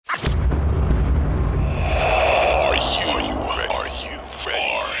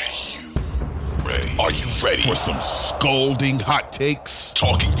Are you ready for some scalding hot takes?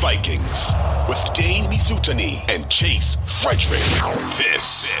 Talking Vikings with Dane Mizutani and Chase Frederick.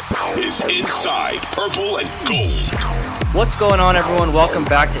 This is Inside Purple and Gold. What's going on, everyone? Welcome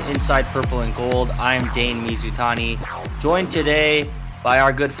back to Inside Purple and Gold. I'm Dane Mizutani, joined today by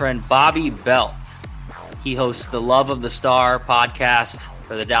our good friend Bobby Belt. He hosts the Love of the Star podcast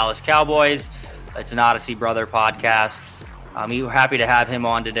for the Dallas Cowboys. It's an Odyssey Brother podcast. We were happy to have him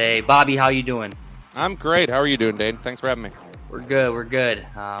on today. Bobby, how you doing? I'm great. How are you doing, Dane? Thanks for having me. We're good.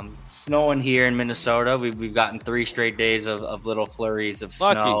 Snowing here in Minnesota. We've gotten 3 straight days of little flurries of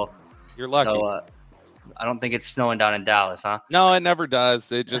snow. You're lucky. So, I don't think it's snowing down in Dallas, huh? No, it never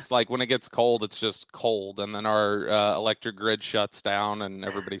does. It just like when it gets cold, it's just cold, and then our electric grid shuts down, and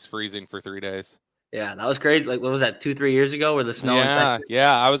everybody's freezing for 3 days. Yeah, that was crazy. Like, what was that, 2-3 years ago, where the snow? Yeah, in Texas?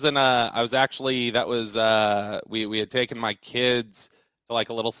 We had taken my kids to like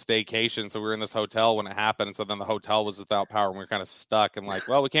a little staycation, so we were in this hotel when it happened, and so then the hotel was without power, and we were kind of stuck, and like,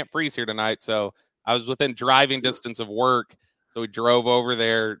 well, we can't freeze here tonight, so I was within driving distance of work. So we drove over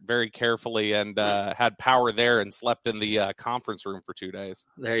there very carefully and had power there and slept in the conference room for 2 days.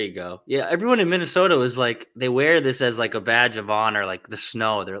 There you go. Yeah, everyone in Minnesota was like, they wear this as like a badge of honor, like the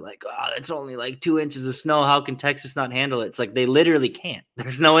snow. They're like, oh, it's only like 2 inches of snow. How can Texas not handle it? It's like they literally can't.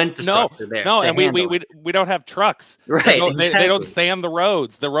 There's no infrastructure there. No, and we don't have trucks. Right, they don't sand the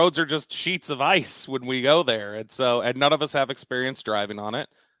roads. The roads are just sheets of ice when we go there. And none of us have experience driving on it.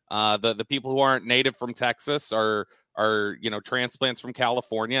 The people who aren't native from Texas are transplants from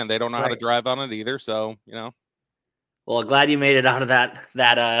California, and they don't know how to drive on it either. So, Well, glad you made it out of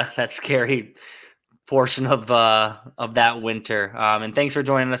that scary portion of that winter. And thanks for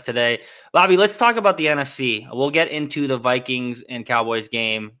joining us today, Bobby. Let's talk about the NFC. We'll get into the Vikings and Cowboys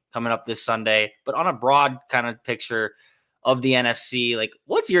game coming up this Sunday, but on a broad kind of picture of the NFC, like,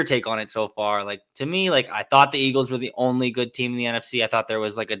 what's your take on it so far? Like, to me, like, I thought the Eagles were the only good team in the NFC. I thought there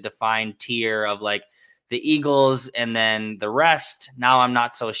was like a defined tier of like the Eagles and then the rest. Now I'm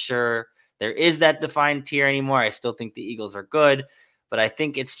not so sure there is that defined tier anymore. I still think the Eagles are good, but I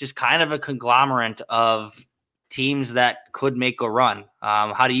think it's just kind of a conglomerate of teams that could make a run.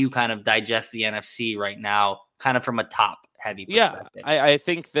 How do you kind of digest the NFC right now, kind of from a top-heavy perspective? Yeah, I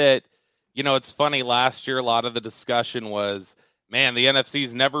think that, it's funny. Last year, a lot of the discussion was, man, the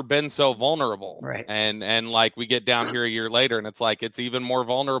NFC's never been so vulnerable. Right. And like we get down here a year later, and it's like it's even more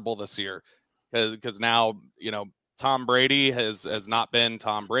vulnerable this year. Because now, Tom Brady has not been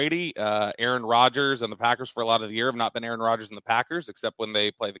Tom Brady. Aaron Rodgers and the Packers for a lot of the year have not been Aaron Rodgers and the Packers, except when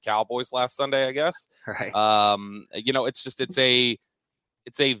they play the Cowboys last Sunday, I guess. Right.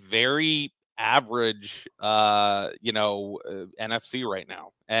 It's a very average, NFC right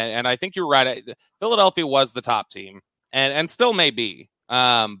now. And I think you're right. Philadelphia was the top team and still may be.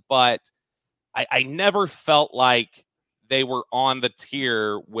 But I never felt like they were on the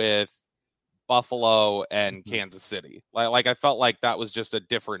tier with Buffalo and Kansas City. Like I felt like that was just a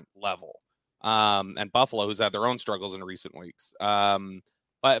different level. And Buffalo, who's had their own struggles in recent weeks.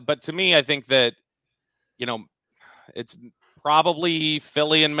 But to me, I think that, it's probably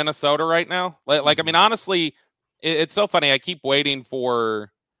Philly and Minnesota right now. Honestly, it's so funny. I keep waiting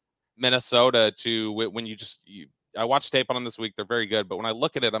for Minnesota I watched tape on them this week. They're very good. But when I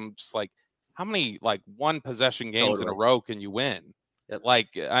look at it, I'm just like, how many one possession games in a row can you win? Yep. Like,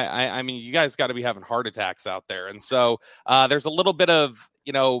 I mean, you guys got to be having heart attacks out there. And so there's a little bit of,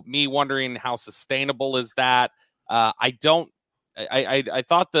 me wondering how sustainable is that. I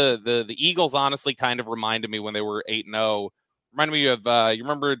thought the Eagles honestly kind of reminded me when they were 8-0, reminded me of, you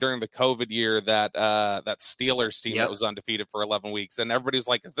remember during the COVID year that Steelers team that was undefeated for 11 weeks. And everybody was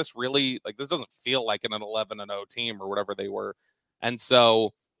like, is this really, like, this doesn't feel like an 11-0 team or whatever they were. And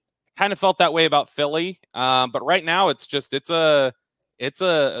so kind of felt that way about Philly. But right now it's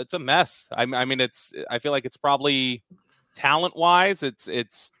a mess. I mean, I feel like it's probably talent wise,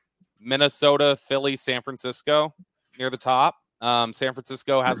 it's Minnesota, Philly, San Francisco near the top. San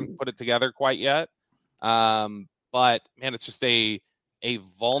Francisco hasn't put it together quite yet. But man, it's just a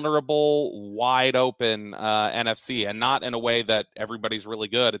vulnerable, wide open NFC, and not in a way that everybody's really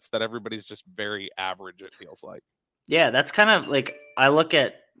good. It's that everybody's just very average, it feels like. Yeah, that's kind of like, I look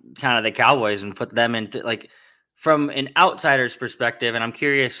at kind of the Cowboys and put them into like, from an outsider's perspective, and I'm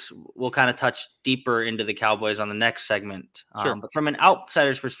curious, we'll kind of touch deeper into the Cowboys on the next segment. Sure. But from an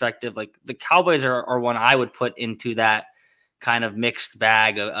outsider's perspective, like the Cowboys are one I would put into that kind of mixed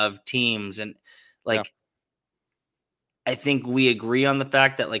bag of teams. And like, I think we agree on the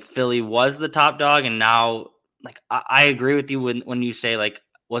fact that like Philly was the top dog. And now like, I agree with you when you say like,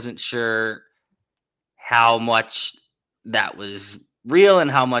 wasn't sure how much that was real and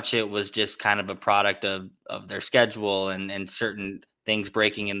how much it was just kind of a product of their schedule and certain things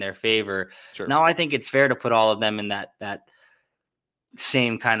breaking in their favor. Sure. Now I think it's fair to put all of them in that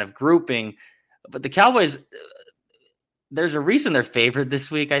same kind of grouping. But the Cowboys, there's a reason they're favored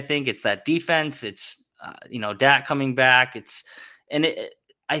this week. I think it's that defense. It's Dak coming back.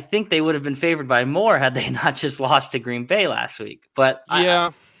 I think they would have been favored by more had they not just lost to Green Bay last week. But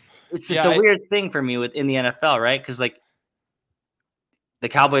it's a weird thing for me in the NFL, right? Because like the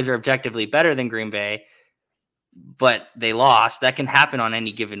Cowboys are objectively better than Green Bay, but they lost. That can happen on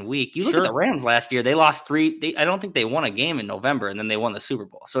any given week. You look at the Rams last year; they lost 3. I don't think they won a game in November, and then they won the Super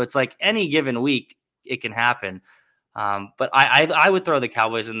Bowl. So it's like any given week, it can happen. But I would throw the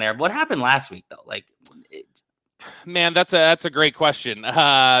Cowboys in there. What happened last week, though? Man, that's a great question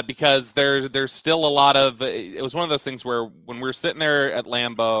because there's still a lot of. It was one of those things where when we were sitting there at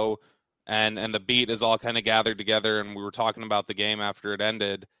Lambeau and the beat is all kind of gathered together and we were talking about the game after it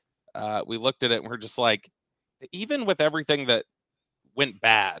ended, we looked at it and we're just like, even with everything that went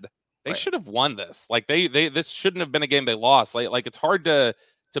bad, they should have won this. Like this shouldn't have been a game they lost. Like it's hard to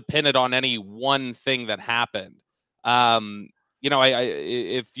pin it on any one thing that happened. If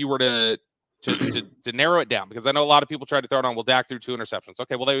you were to narrow it down, because I know a lot of people tried to throw it on, well, Dak threw 2 interceptions.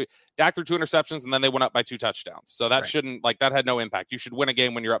 Okay, well, Dak threw 2 interceptions and then they went up by 2 touchdowns. So that shouldn't, that had no impact. You should win a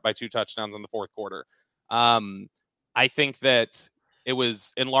game when you're up by 2 touchdowns in the fourth quarter. I think that it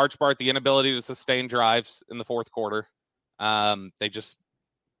was in large part the inability to sustain drives in the fourth quarter. They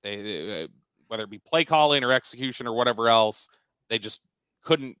whether it be play calling or execution or whatever else, they just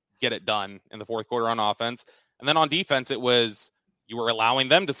couldn't get it done in the fourth quarter on offense. And then on defense, it was you were allowing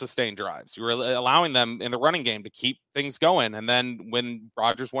them to sustain drives. You were allowing them in the running game to keep things going. And then when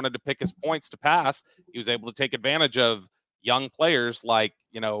Rodgers wanted to pick his points to pass, he was able to take advantage of young players like,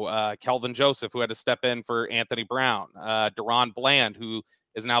 Kelvin Joseph, who had to step in for Anthony Brown, Deron Bland, who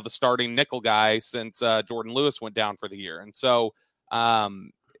is now the starting nickel guy since Jordan Lewis went down for the year. And so I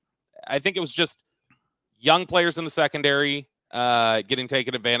think it was just young players in the secondary getting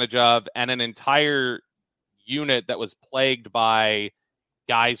taken advantage of, and an entire unit that was plagued by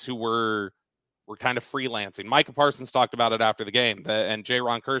guys who were kind of freelancing. Micah Parsons talked about it after the game, and J.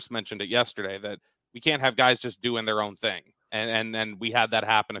 Ron Kurse mentioned it yesterday, that we can't have guys just doing their own thing. And we had that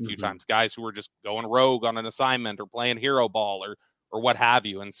happen a few times. Guys who were just going rogue on an assignment or playing hero ball or what have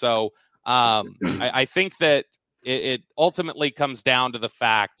you. And so I think that it ultimately comes down to the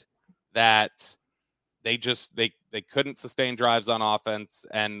fact that they couldn't sustain drives on offense,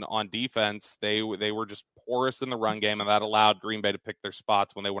 and on defense, they were just porous in the run game, and that allowed Green Bay to pick their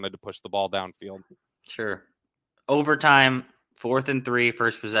spots when they wanted to push the ball downfield. Sure. Overtime, 4th and 3,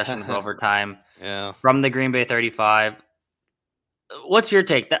 first possession of overtime. Yeah. From the Green Bay 35. What's your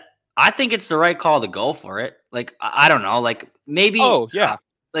take? That I think it's the right call to go for it. Like, I don't know. Like, maybe. Oh, yeah.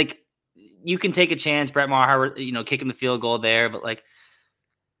 Like, you can take a chance. Brett Maher, kicking the field goal there, but like,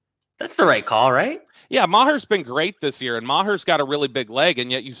 that's the right call, right? Yeah, Maher's been great this year, and Maher's got a really big leg,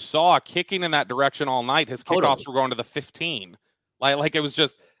 and yet you saw kicking in that direction all night. His kickoffs were going to the 15. Like it was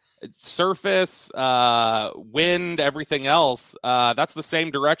just surface, wind, everything else. That's the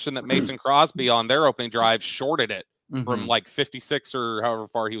same direction that Mason Crosby on their opening drive shorted it from like 56 or however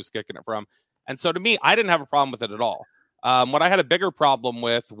far he was kicking it from. And so to me, I didn't have a problem with it at all. What I had a bigger problem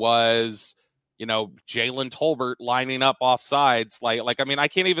with was Jalen Tolbert lining up off sides. I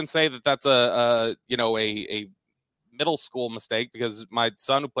can't even say that that's a middle school mistake, because my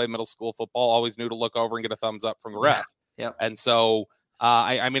son who played middle school football always knew to look over and get a thumbs up from the ref. Yeah. And so,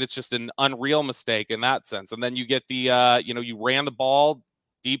 it's just an unreal mistake in that sense. And then you get the, you ran the ball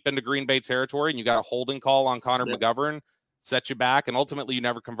deep into Green Bay territory and you got a holding call on Connor McGovern, set you back. And ultimately you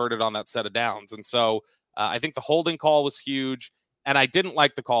never converted on that set of downs. And so I think the holding call was huge, and I didn't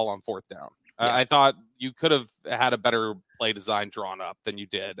like the call on 4th down. I thought you could have had a better play design drawn up than you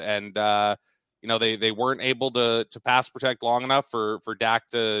did. And, they weren't able to pass protect long enough for Dak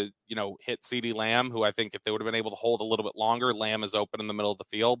to, hit CeeDee Lamb, who I think if they would have been able to hold a little bit longer, Lamb is open in the middle of the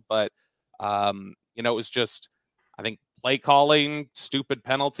field. But, it was just, I think, play calling, stupid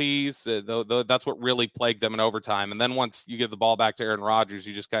penalties. That's what really plagued them in overtime. And then once you give the ball back to Aaron Rodgers,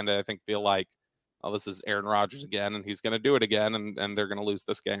 you just kind of, I think, feel like, oh, this is Aaron Rodgers again, and he's going to do it again, and they're going to lose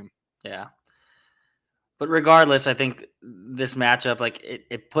this game. Yeah. But regardless, I think this matchup,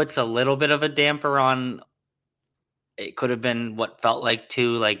 it puts a little bit of a damper on. It could have been what felt like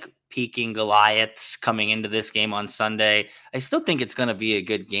 2 peaking Goliaths coming into this game on Sunday. I still think it's going to be a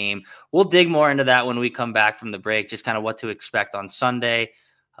good game. We'll dig more into that when we come back from the break, just kind of what to expect on Sunday.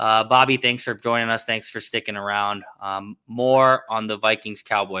 Bobby, thanks for joining us. Thanks for sticking around. More on the Vikings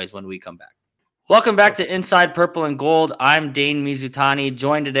Cowboys when we come back. Welcome back to Inside Purple and Gold. I'm Dane Mizutani,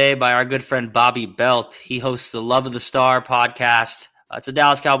 joined today by our good friend Bobby Belt. He hosts the Love of the Star podcast. It's a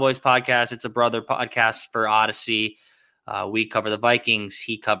Dallas Cowboys podcast. It's a brother podcast for Odyssey. We cover the Vikings.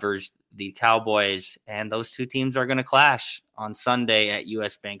 He covers the Cowboys. And those two teams are going to clash on Sunday at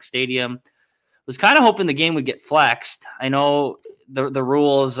US Bank Stadium. Was kind of hoping the game would get flexed. I know the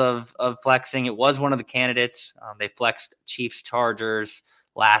rules of flexing. It was one of the candidates. They flexed Chiefs Chargers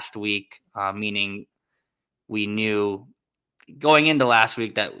last week, meaning we knew going into last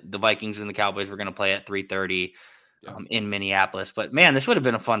week that the Vikings and the Cowboys were going to play at 3:30 in Minneapolis. But man, this would have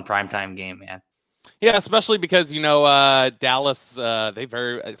been a fun primetime game, man. Yeah, especially because, Dallas, I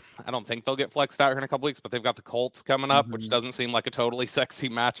don't think they'll get flexed out here in a couple weeks, but they've got the Colts coming up, which doesn't seem like a totally sexy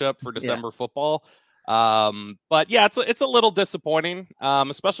matchup for December football. But yeah, it's a little disappointing,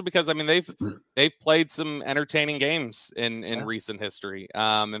 especially because, I mean, they've played some entertaining games in recent history.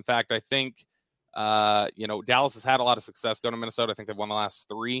 In fact, I think, Dallas has had a lot of success going to Minnesota. I think they've won the last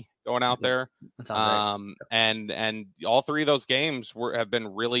 3 going out there. Right. And all 3 of those games have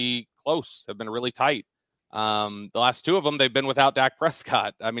been really close, have been really tight. The last 2 of them, they've been without Dak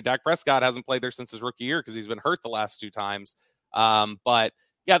Prescott. I mean, Dak Prescott hasn't played there since his rookie year because he's been hurt the last 2 times. But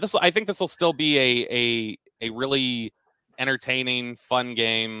yeah, I think this will still be a really entertaining, fun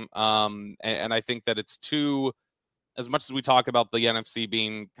game. And I think that it's as much as we talk about the NFC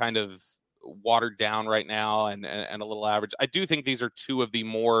being kind of watered down right now and a little average, I do think these are 2 of the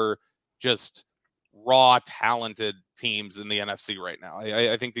more just raw talented teams in the NFC right now.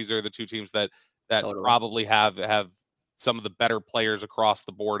 I think these are the 2 teams that totally probably have some of the better players across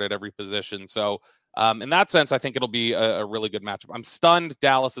the board at every position. So in that sense, I think it'll be a really good matchup. I'm stunned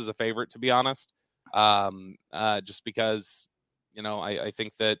Dallas is a favorite, to be honest, just because, I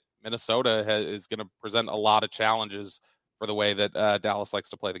think that Minnesota is going to present a lot of challenges for the way that Dallas likes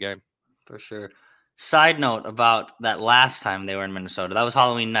to play the game. For sure. Side note about that last time they were in Minnesota. That was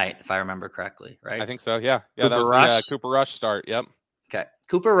Halloween night, if I remember correctly, right? I think so, yeah. Yeah, that was the Cooper Rush start, yep. Okay.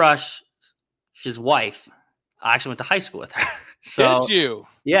 Cooper Rush, his wife, I actually went to high school with her. So, did you?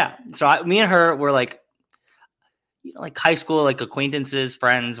 Yeah. So me and her were like high school, like acquaintances,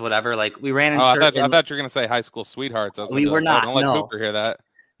 friends, whatever. Like we ran in. I thought you were going to say high school sweethearts. We were not. Don't let Cooper hear that.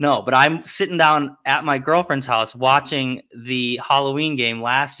 No, but I'm sitting down at my girlfriend's house watching the Halloween game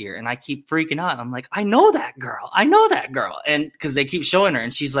last year, and I keep freaking out. I'm like, I know that girl. And because they keep showing her,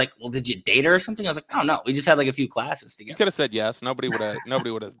 and she's like, well, did you date her or something? I was like, I don't know. We just had like a few classes together. You could have said yes. Nobody would have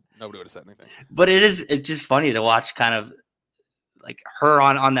said anything. But it's just funny to watch kind of like her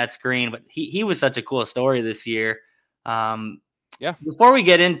on that screen. But he was such a cool story this year. Yeah. Before we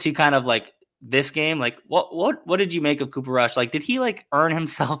get into kind of like this game, like what did you make of Cooper Rush? Like, did he like earn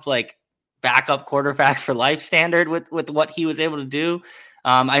himself like backup quarterback for life standard with what he was able to do?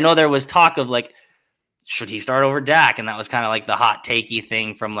 I know there was talk of like, should he start over Dak? And that was kind of like the hot takey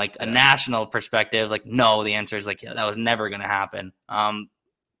thing from like a national perspective. Like, no, the answer is like, yeah, that was never going to happen.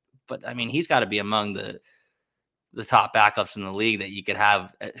 But I mean, he's got to be among the top backups in the league that you could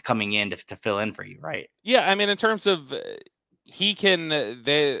have coming in to fill in for you, right? Yeah, I mean, in terms of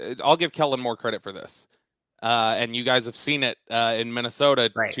I'll give Kellen more credit for this. And you guys have seen it in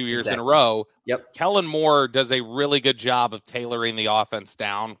Minnesota 2 years in a row. Yep. Kellen Moore does a really good job of tailoring the offense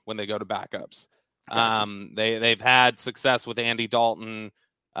down when they go to backups. Gotcha. They've had success with Andy Dalton,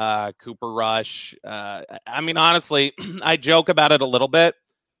 Cooper Rush. I mean, honestly, I joke about it a little bit,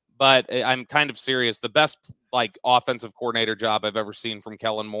 but I'm kind of serious. The best like offensive coordinator job I've ever seen from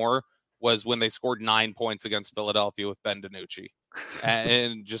Kellen Moore was when they scored 9 points against Philadelphia with Ben DiNucci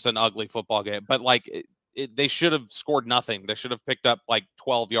and just an ugly football game. But like they should have scored nothing. They should have picked up like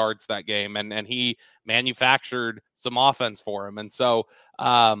 12 yards that game. And he manufactured some offense for him. And so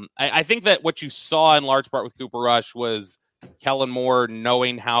I think that what you saw in large part with Cooper Rush was Kellen Moore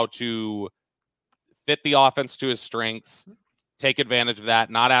knowing how to fit the offense to his strengths, take advantage of that,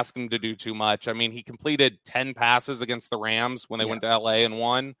 not ask him to do too much. I mean, he completed 10 passes against the Rams when they went to LA and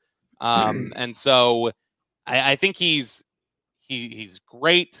won. And so I think he's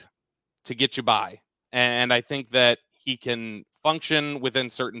great to get you by. And I think that he can function within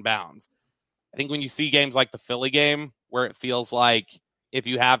certain bounds. I think when you see games like the Philly game, where it feels like if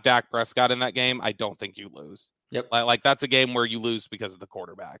you have Dak Prescott in that game, I don't think you lose. Yep. Like that's a game where you lose because of the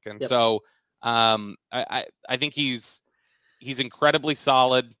quarterback. And so I think he's incredibly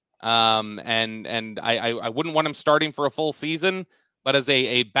solid. And I wouldn't want him starting for a full season, but as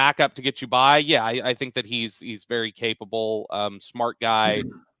a backup to get you by, I think that he's very capable, smart guy.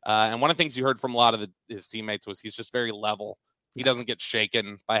 And one of the things you heard from a lot of his teammates was he's just very level. He doesn't get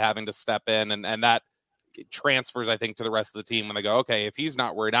shaken by having to step in, and that transfers, I think, to the rest of the team when they go, okay, if he's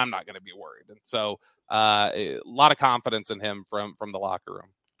not worried, I'm not going to be worried. And so a lot of confidence in him from the locker room.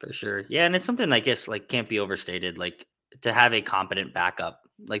 For sure. Yeah, and it's something I guess like can't be overstated. Like to have a competent backup.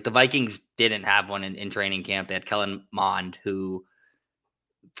 Like the Vikings didn't have one in training camp. They had Kellen Mond, who,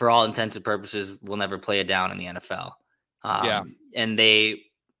 for all intents and purposes, will never play a down in the NFL. And they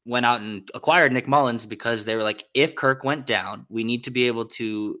went out and acquired Nick Mullins because they were like, if Kirk went down, we need to be able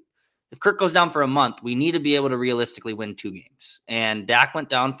to. If Kirk goes down for a month, we need to be able to realistically win 2 games. And Dak went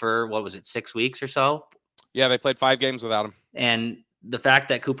down for, 6 weeks or so? Yeah, they played 5 games without him. And the fact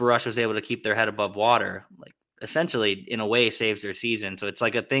that Cooper Rush was able to keep their head above water, like essentially in a way saves their season. So it's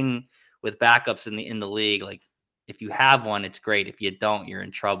like a thing with backups in the league. Like if you have one, it's great. If you don't, you're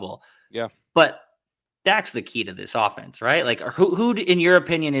in trouble. Yeah. But Dak's the key to this offense, right? Like who in your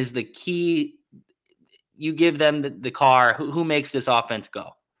opinion is the key? You give them the car. Who makes this offense go?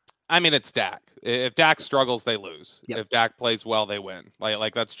 I mean, it's Dak. If Dak struggles, they lose. Yep. If Dak plays well, they win.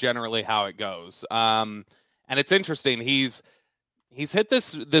 Like that's generally how it goes. And it's interesting. He's hit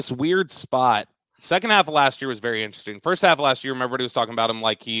this weird spot. Second half of last year was very interesting. First half of last year, remember, he was talking about him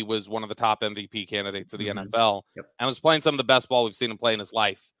like he was one of the top MVP candidates of the NFL, and was playing some of the best ball we've seen him play in his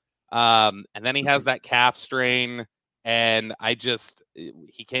life. And then he has that calf strain, and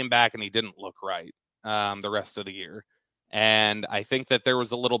he came back and he didn't look right the rest of the year. And I think that there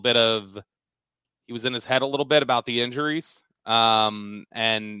was a little bit he was in his head a little bit about the injuries. And,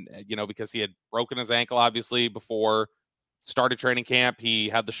 because he had broken his ankle, obviously, before started training camp, he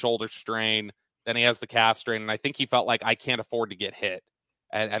had the shoulder strain, then he has the calf strain. And I think he felt like, I can't afford to get hit.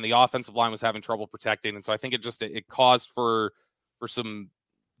 And the offensive line was having trouble protecting. And so I think it caused for some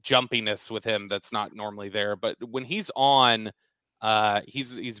jumpiness with him that's not normally there. But when he's on,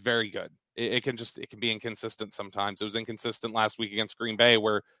 he's very good. It can be inconsistent sometimes. It was inconsistent last week against Green Bay,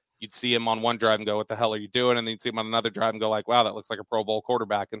 where you'd see him on one drive and go, what the hell are you doing? And then you'd see him on another drive and go like, wow, that looks like a Pro Bowl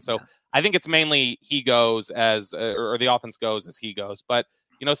quarterback. And so I think it's mainly he goes or the offense goes as he goes. But,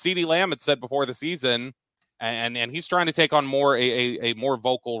 CeeDee Lamb had said before the season, and he's trying to take on a more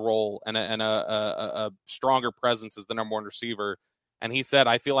vocal role and a stronger presence as the number one receiver. And he said,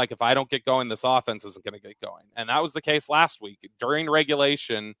 I feel like if I don't get going, this offense isn't going to get going. And that was the case last week. During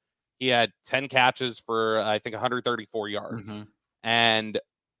regulation, he had 10 catches for, I think, 134 yards. Mm-hmm. And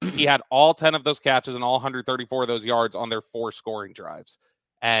he had all 10 of those catches and all 134 of those yards on their 4 scoring drives.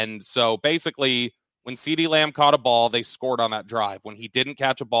 And so basically, when CeeDee Lamb caught a ball, they scored on that drive. When he didn't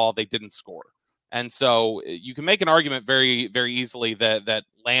catch a ball, they didn't score. And so you can make an argument very, very easily that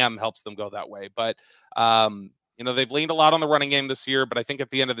Lamb helps them go that way. But, they've leaned a lot on the running game this year, but I think at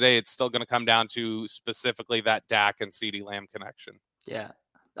the end of the day, it's still going to come down to specifically that Dak and CeeDee Lamb connection. Yeah.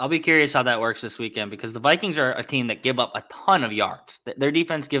 I'll be curious how that works this weekend, because the Vikings are a team that give up a ton of yards. Their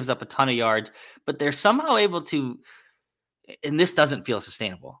defense gives up a ton of yards, but they're somehow able to, and this doesn't feel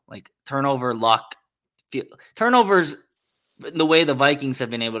sustainable, like turnovers, the way the Vikings have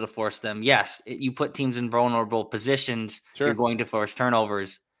been able to force them. Yes, you put teams in vulnerable positions, Sure. You're going to force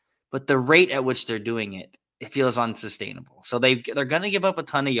turnovers, but the rate at which they're doing it feels unsustainable. So they're going to give up a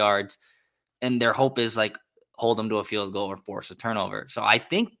ton of yards, and their hope is like, hold them to a field goal or force a turnover. So I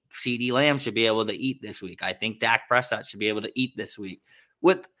think CeeDee Lamb should be able to eat this week. I think Dak Prescott should be able to eat this week.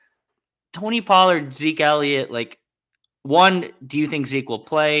 With Tony Pollard, Zeke Elliott, like, 1, do you think Zeke will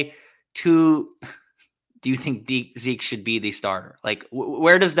play? 2, do you think Zeke should be the starter? Like,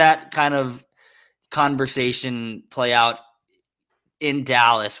 where does that kind of conversation play out in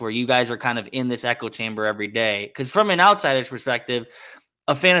Dallas, where you guys are kind of in this echo chamber every day? Because from an outsider's perspective,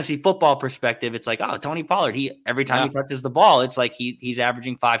 a fantasy football perspective, it's like, oh, Tony Pollard, every time he touches the ball, it's like he's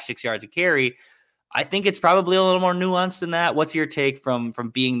averaging 5-6 yards a carry. I think it's probably a little more nuanced than that. What's your take from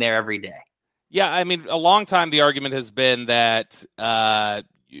being there every day? Yeah, I mean, a long time the argument has been that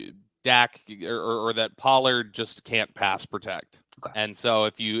Dak or that Pollard just can't pass protect. Okay. And so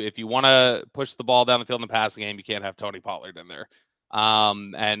if you want to push the ball down the field in the passing game, you can't have Tony Pollard in there.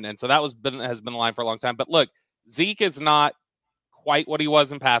 And so that has been the line for a long time. But look, Zeke is not quite what he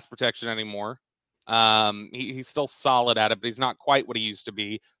was in pass protection anymore. He's still solid at it, but he's not quite what he used to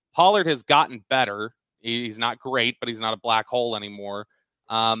be. Pollard has gotten better. He's not great, but he's not a black hole anymore.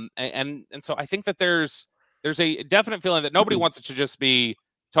 And so I think that there's a definite feeling that nobody wants it to just be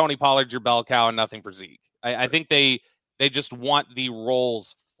Tony Pollard, your bell cow, and nothing for Zeke. I think they just want the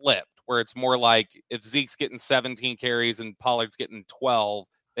roles flipped, where it's more like if Zeke's getting 17 carries and Pollard's getting 12,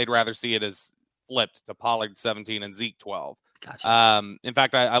 they'd rather see it as flipped to Pollard 17 and Zeke 12. Gotcha. In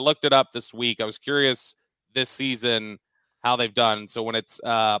fact, I looked it up this week. I was curious this season how they've done. So when it's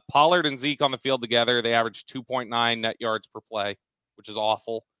Pollard and Zeke on the field together, they average 2.9 net yards per play, which is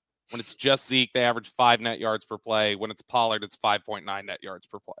awful. When it's just Zeke, they average 5 net yards per play. When it's Pollard, it's 5.9 net yards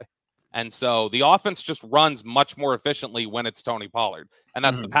per play. And so the offense just runs much more efficiently when it's Tony Pollard. And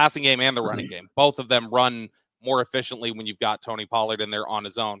that's the passing game and the running game. Both of them run more efficiently when you've got Tony Pollard in there on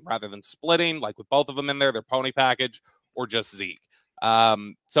his own, rather than splitting, like with both of them in there, their pony package, or just Zeke.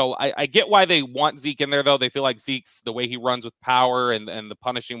 So I get why they want Zeke in there, though. They feel like Zeke's, the way he runs with power and the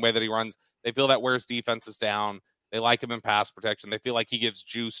punishing way that he runs, they feel that wears defenses down. They like him in pass protection. They feel like he gives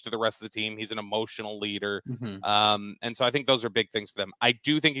juice to the rest of the team. He's an emotional leader. And so I think those are big things for them. I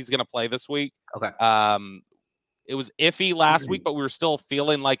do think he's going to play this week. Okay. It was iffy last week, but we were still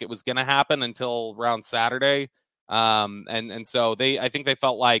feeling like it was going to happen until around Saturday. And so I think they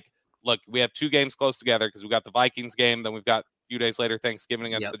felt like, look, we have 2 games close together because we got the Vikings game, then we've got a few days later Thanksgiving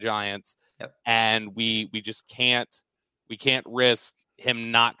against the Giants. And we just can't risk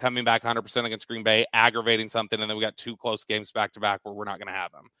him not coming back 100% against Green Bay, aggravating something, and then we got 2 close games back to back where we're not going to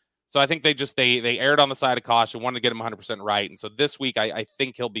have him. So I think they erred on the side of caution, wanted to get him 100% right. And so this week I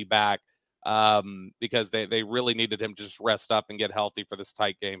think he'll be back because they really needed him to just rest up and get healthy for this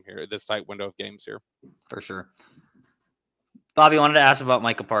tight game here, this tight window of games here. For sure. Bobby, wanted to ask about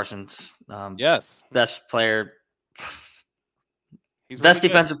Micah Parsons. Yes. Best player. He's best really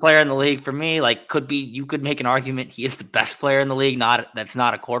defensive player in the league for me. Like, you could make an argument he is the best player in the league. That's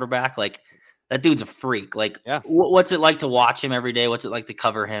not a quarterback. Like, that dude's a freak. Like, what's it like to watch him every day? What's it like to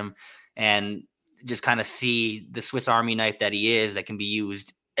cover him and just kind of see the Swiss Army knife that he is that can be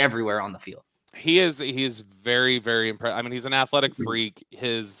used everywhere on the field? He is very, very impressive. I mean, he's an athletic freak.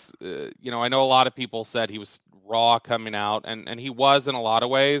 His, I know a lot of people said he was raw coming out, and he was in a lot of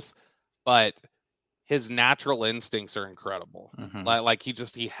ways, but his natural instincts are incredible. Like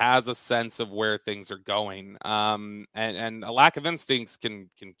he has a sense of where things are going. And a lack of instincts can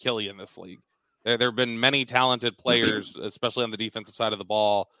kill you in this league. There have been many talented players, especially on the defensive side of the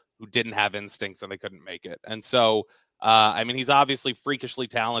ball, who didn't have instincts and they couldn't make it. And so, I mean, he's obviously freakishly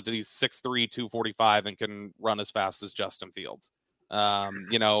talented. He's 6'3", 245, and can run as fast as Justin Fields.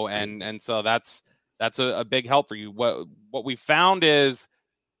 And so that's a big help for you. What we found is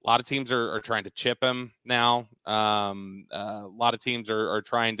a lot of teams are trying to chip him now. A lot of teams are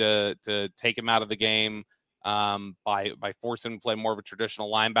trying to take him out of the game by forcing him to play more of a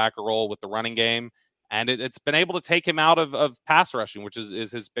traditional linebacker role with the running game. And it's been able to take him out of pass rushing, which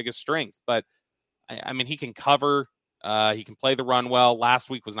is his biggest strength. But, I mean, he can cover. He can play the run well. Last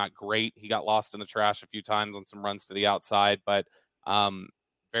week was not great. He got lost in the trash a few times on some runs to the outside. But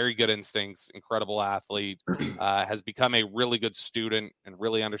very good instincts, incredible athlete, has become a really good student and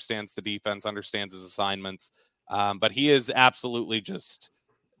really understands the defense, understands his assignments. But he is absolutely just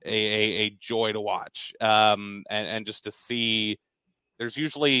a joy to watch. And just to see, there's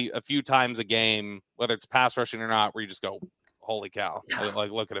usually a few times a game, whether it's pass rushing or not, where you just go, holy cow,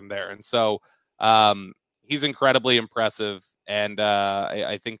 like look at him there. And so he's incredibly impressive. And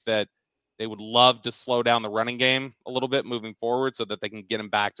I think that they would love to slow down the running game a little bit moving forward so that they can get him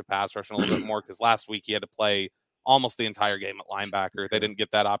back to pass rushing a little bit more, because last week he had to play almost the entire game at linebacker. They didn't get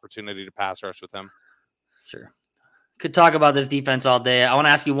that opportunity to pass rush with him. Sure. Could talk about this defense all day. I want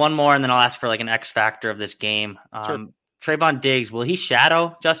to ask you one more, and then I'll ask for like an X factor of this game. Sure. Trayvon Diggs, will he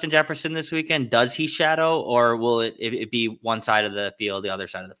shadow Justin Jefferson this weekend? Does he shadow, or will it be one side of the field, the other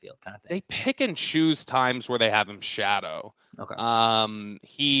side of the field kind of thing? They pick and choose times where they have him shadow. Okay.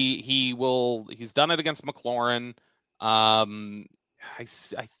 He's done it against McLaurin. I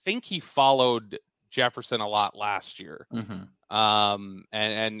think he followed Jefferson a lot last year.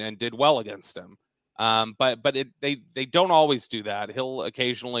 And did well against him. But they don't always do that. He'll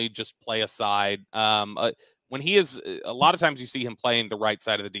occasionally just play a side. When he is, a lot of times you see him playing the right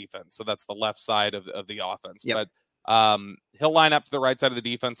side of the defense. So that's the left side of the offense. Yep. But he'll line up to the right side of the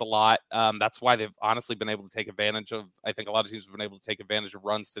defense a lot. That's why they've honestly been able to take advantage of, I think a lot of teams have been able to take advantage of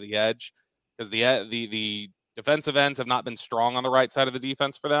runs to the edge, because the defensive ends have not been strong on the right side of the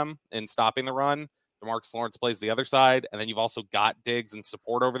defense for them in stopping the run. DeMarcus Lawrence plays the other side, and then you've also got Diggs and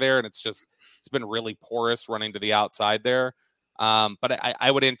support over there, and it's been really porous running to the outside there. But I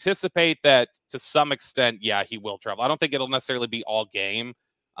would anticipate that to some extent, he will travel. I don't think it'll necessarily be all game,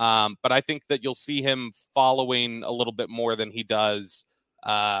 but I think that you'll see him following a little bit more than he does,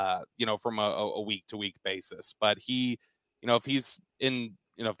 from a week-to-week basis. But he, if he's in,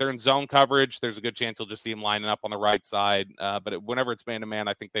 if they're in zone coverage, there's a good chance you'll just see him lining up on the right side. But whenever it's man-to-man,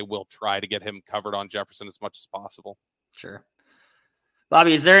 I think they will try to get him covered on Jefferson as much as possible. Sure.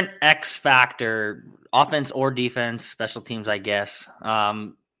 Bobby, is there an X factor, offense or defense, special teams, I guess,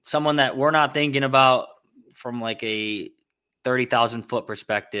 someone that we're not thinking about from like a 30,000 foot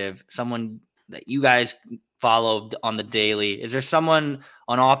perspective, someone that you guys follow on the daily? Is there someone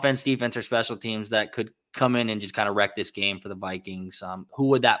on offense, defense, or special teams that could come in and just kind of wreck this game for the Vikings? Who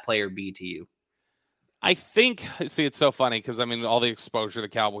would that player be to you? I think, see, it's so funny because, I mean, all the exposure the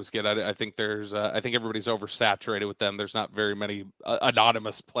Cowboys get, I think I think everybody's oversaturated with them. There's not very many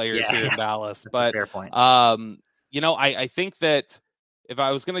anonymous players here in Dallas. But, fair point. I think that if I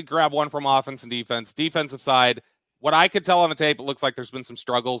was going to grab one from offense and defensive side, what I could tell on the tape, it looks like there's been some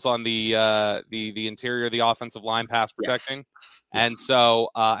struggles on the interior of the offensive line pass protecting. Yes. And so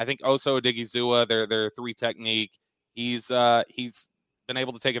I think Oso Odigizua, their 3 technique, he's been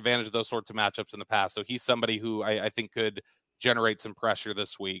able to take advantage of those sorts of matchups in the past. So he's somebody who I think could generate some pressure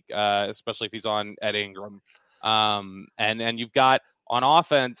this week, especially if he's on Ed Ingram. And you've got on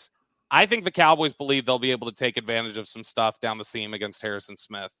offense, I think the Cowboys believe they'll be able to take advantage of some stuff down the seam against Harrison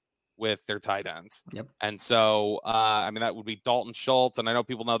Smith with their tight ends. Yep. And so, that would be Dalton Schultz. And I know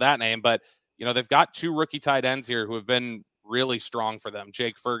people know that name, but, they've got 2 rookie tight ends here who have been really strong for them.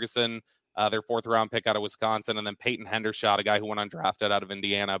 Jake Ferguson, their 4th-round pick out of Wisconsin, and then Peyton Hendershot, a guy who went undrafted out of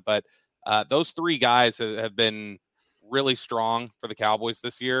Indiana. But those 3 guys have been really strong for the Cowboys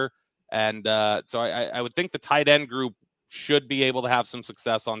this year. And so I would think the tight end group should be able to have some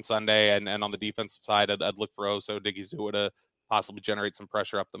success on Sunday. And on the defensive side, I'd look for Oso Odigizua to possibly generate some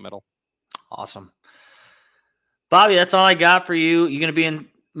pressure up the middle. Awesome. Bobby, that's all I got for you. You going to be in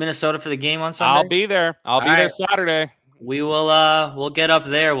Minnesota for the game on Sunday? I'll be there. I'll be there Saturday. We will we'll get up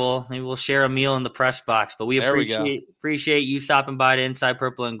there. Maybe we'll share a meal in the press box, but we appreciate you stopping by to Inside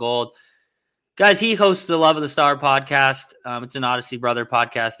Purple and Gold. Guys, he hosts the Love of the Star podcast. It's an Odyssey Brother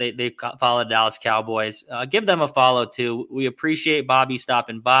podcast. They follow Dallas Cowboys. Give them a follow too. We appreciate Bobby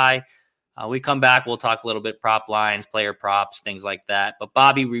stopping by. We come back, we'll talk a little bit prop lines, player props, things like that. But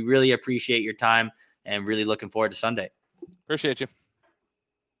Bobby, we really appreciate your time and really looking forward to Sunday. Appreciate you.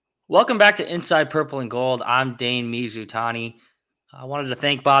 Welcome back to Inside Purple and Gold. I'm Dane Mizutani. I wanted to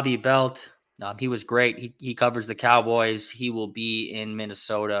thank Bobby Belt. He was great. He covers the Cowboys. He will be in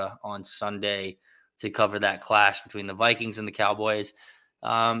Minnesota on Sunday to cover that clash between the Vikings and the Cowboys.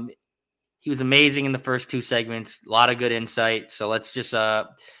 He was amazing in the first 2 segments. A lot of good insight. So let's just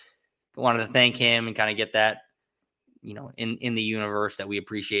wanted to thank him and kind of get that, in the universe that we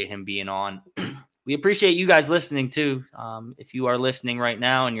appreciate him being on. We appreciate you guys listening too. If you are listening right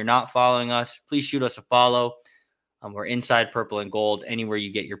now and you're not following us, please shoot us a follow. We're Inside Purple and Gold anywhere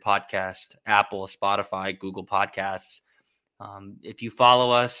you get your podcast, Apple, Spotify, Google Podcasts. If you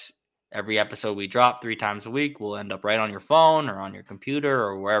follow us, every episode we drop 3 times a week will end up right on your phone or on your computer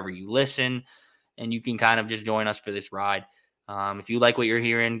or wherever you listen. And you can kind of just join us for this ride. If you like what you're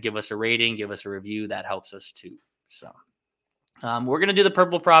hearing, give us a rating, give us a review. That helps us too. So we're going to do the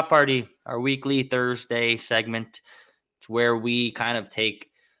Purple Prop Party, our weekly Thursday segment. It's where we kind of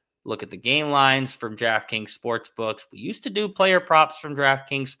look at the game lines from DraftKings Sportsbooks. We used to do player props from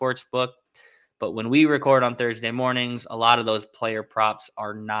DraftKings Sportsbook, but when we record on Thursday mornings, a lot of those player props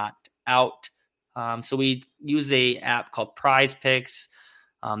are not out. So we use a app called Prize Picks.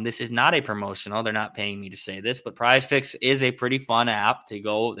 This is not a promotional. They're not paying me to say this, but Prize Picks is a pretty fun app to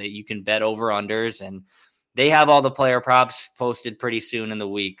go that you can bet over unders, and they have all the player props posted pretty soon in the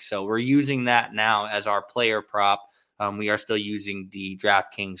week. So we're using that now as our player prop. We are still using the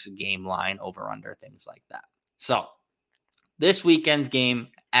DraftKings game line over under, things like that. So this weekend's game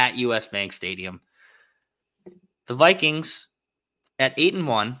at US Bank Stadium, the Vikings at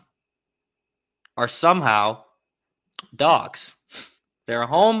 8-1 are somehow dogs. They're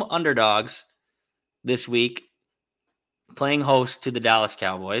home underdogs this week, playing host to the Dallas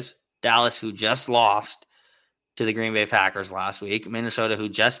Cowboys. Dallas, who just lost to the Green Bay Packers last week. Minnesota, who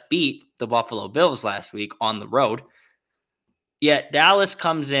just beat the Buffalo Bills last week on the road. Yet Dallas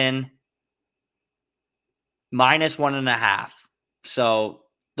comes in -1.5. So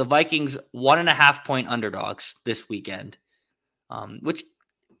the Vikings 1.5 point underdogs this weekend, which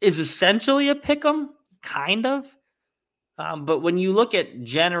is essentially a pick 'em, kind of. But when you look at,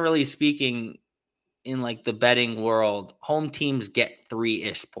 generally speaking, in like the betting world, home teams get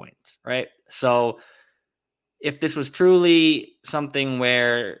 3-ish points, right? So if this was truly something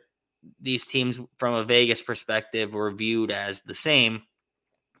where these teams from a Vegas perspective were viewed as the same,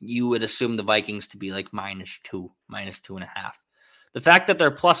 you would assume the Vikings to be like -2, -2.5. The fact that they're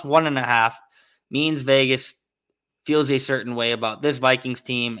 +1.5 means Vegas feels a certain way about this Vikings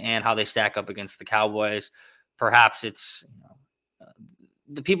team and how they stack up against the Cowboys. Perhaps it's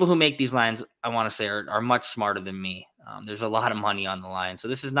the people who make these lines, I want to say, are much smarter than me. There's a lot of money on the line. So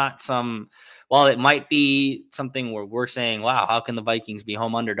this is not while it might be something where we're saying, wow, how can the Vikings be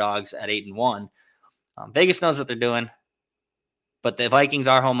home underdogs at 8-1? Vegas knows what they're doing. But the Vikings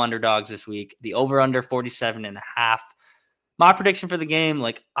are home underdogs this week. The over-under 47.5. My prediction for the game,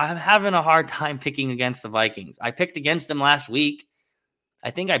 like, I'm having a hard time picking against the Vikings. I picked against them last week.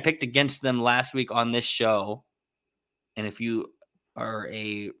 I think I picked against them last week on this show. And if you are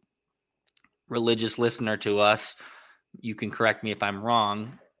a religious listener to us, you can correct me if I'm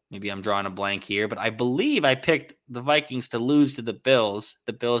wrong. Maybe I'm drawing a blank here, but I believe I picked the Vikings to lose to the Bills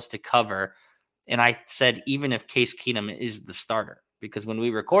to cover. And I said, even if Case Keenum is the starter, because when we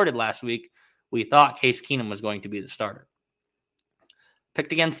recorded last week, we thought Case Keenum was going to be the starter.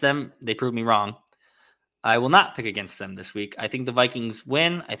 Picked against them. They proved me wrong. I will not pick against them this week. I think the Vikings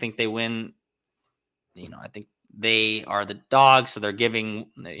win. I think they win. I think they are the dogs, so they're giving,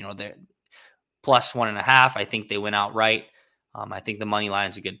 they're plus 1.5. I think they win outright. I think the money line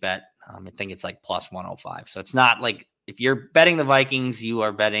is a good bet. I think it's like plus 105. So it's not like, if you're betting the Vikings, you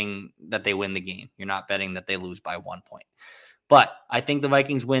are betting that they win the game. You're not betting that they lose by 1 point. But I think the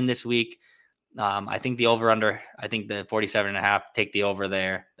Vikings win this week. I think the over-under, I think the 47.5, take the over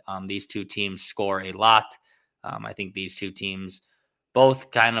there. These two teams score a lot. I think these two teams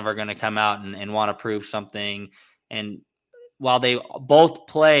both kind of are going to come out and want to prove something. And while they both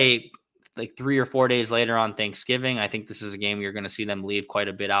play like 3 or 4 days later on Thanksgiving, I think this is a game you're going to see them leave quite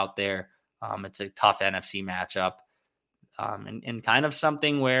a bit out there. It's a tough NFC matchup. And kind of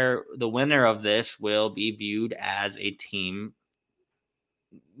something where the winner of this will be viewed as a team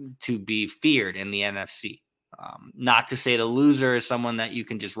to be feared in the NFC. Not to say the loser is someone that you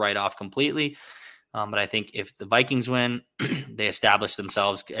can just write off completely. But I think if the Vikings win, they establish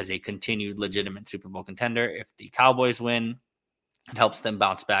themselves as a continued legitimate Super Bowl contender. If the Cowboys win, it helps them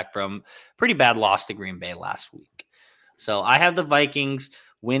bounce back from pretty bad loss to Green Bay last week. So I have the Vikings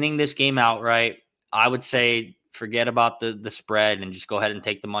winning this game outright. I would say forget about the spread and just go ahead and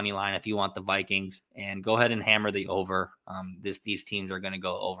take the money line if you want the Vikings, and go ahead and hammer the over. These teams are going to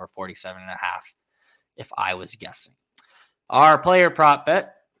go over 47.5 if I was guessing. Our player prop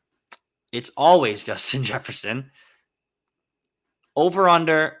bet, it's always Justin Jefferson. Over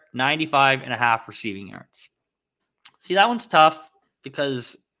under 95.5 receiving yards. See, that one's tough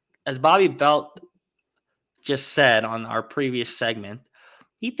because, as Bobby Belt just said on our previous segment,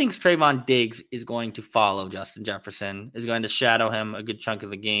 he thinks Trayvon Diggs is going to follow Justin Jefferson, is going to shadow him a good chunk of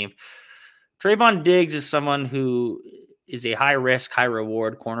the game. Trayvon Diggs is someone who is a high-risk,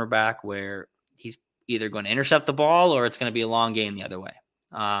 high-reward cornerback where he's either going to intercept the ball or it's going to be a long game the other way.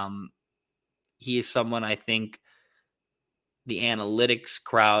 He is someone I think the analytics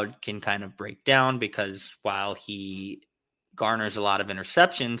crowd can kind of break down, because while he garners a lot of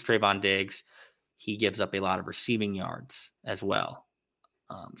interceptions, Trayvon Diggs, he gives up a lot of receiving yards as well.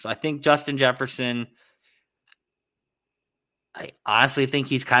 So I think Justin Jefferson, I honestly think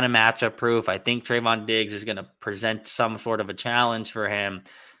he's kind of matchup proof. I think Trayvon Diggs is going to present some sort of a challenge for him,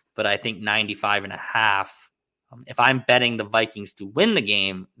 but I think 95.5. If I'm betting the Vikings to win the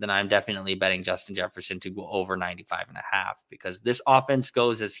game, then I'm definitely betting Justin Jefferson to go over 95.5, because this offense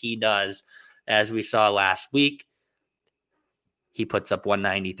goes as he does, as we saw last week. He puts up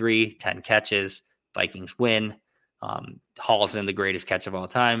 193, 10 catches, Vikings win. Hall's in the greatest catch of all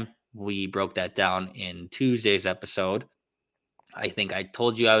time. We broke that down in Tuesday's episode. I think I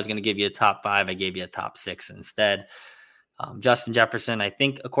told you I was going to give you a top 5. I gave you a top 6 instead. Justin Jefferson, I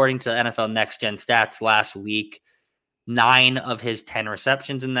think according to NFL Next Gen Stats last week, 9 of his 10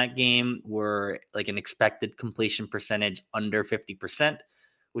 receptions in that game were like an expected completion percentage under 50%,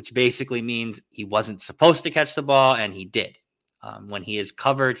 which basically means he wasn't supposed to catch the ball, and he did. When he is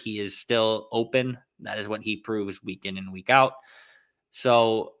covered, he is still open. That is what he proves week in and week out.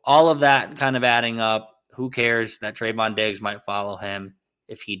 So all of that kind of adding up, who cares that Trayvon Diggs might follow him?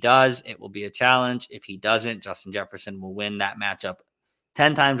 If he does, it will be a challenge. If he doesn't, Justin Jefferson will win that matchup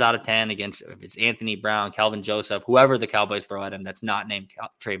 10 times out of 10 against, if it's Anthony Brown, Calvin Joseph, whoever the Cowboys throw at him that's not named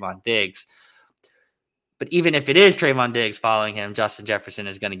Trayvon Diggs. But even if it is Trayvon Diggs following him, Justin Jefferson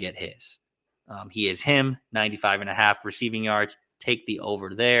is going to get his. He is him, 95.5 receiving yards. Take the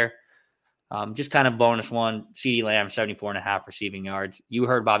over there. Just kind of bonus one, CeeDee Lamb, 74.5 receiving yards. You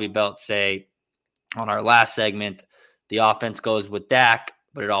heard Bobby Belt say on our last segment, the offense goes with Dak,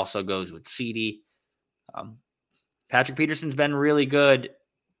 but it also goes with CeeDee. Patrick Peterson's been really good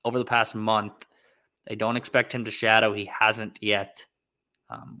over the past month. I don't expect him to shadow. He hasn't yet.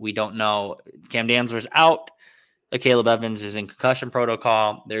 We don't know. Cam Dantzler's out. Caleb Evans is in concussion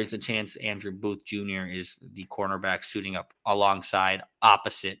protocol. There's a chance Andrew Booth Jr. is the cornerback suiting up alongside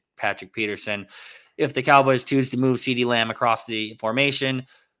opposite Patrick Peterson. If the Cowboys choose to move CeeDee Lamb across the formation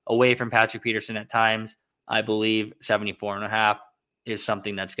away from Patrick Peterson at times, I believe 74.5 is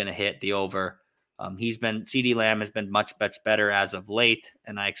something that's going to hit the over. CeeDee Lamb has been much better as of late,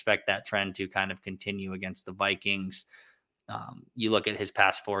 and I expect that trend to kind of continue against the Vikings. You look at his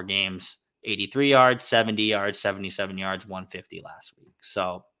past 4 games, 83 yards, 70 yards, 77 yards, 150 last week.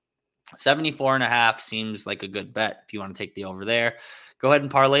 So 74.5 seems like a good bet if you want to take the over there. Go ahead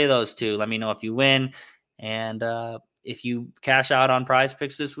and parlay those two. Let me know if you win. And if you cash out on Prize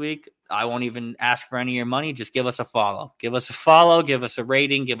Picks this week, I won't even ask for any of your money. Just give us a follow. Give us a follow. Give us a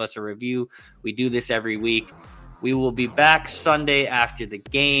rating. Give us a review. We do this every week. We will be back Sunday after the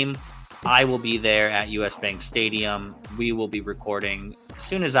game. I will be there at US Bank Stadium. We will be recording as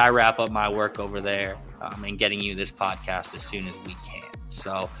soon as I wrap up my work over there and getting you this podcast as soon as we can.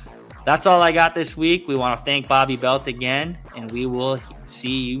 So that's all I got this week. We want to thank Bobby Belt again, and we will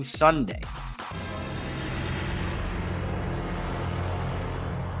see you Sunday.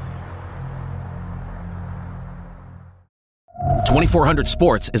 .2400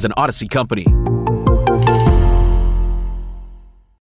 Sports is an Odyssey company.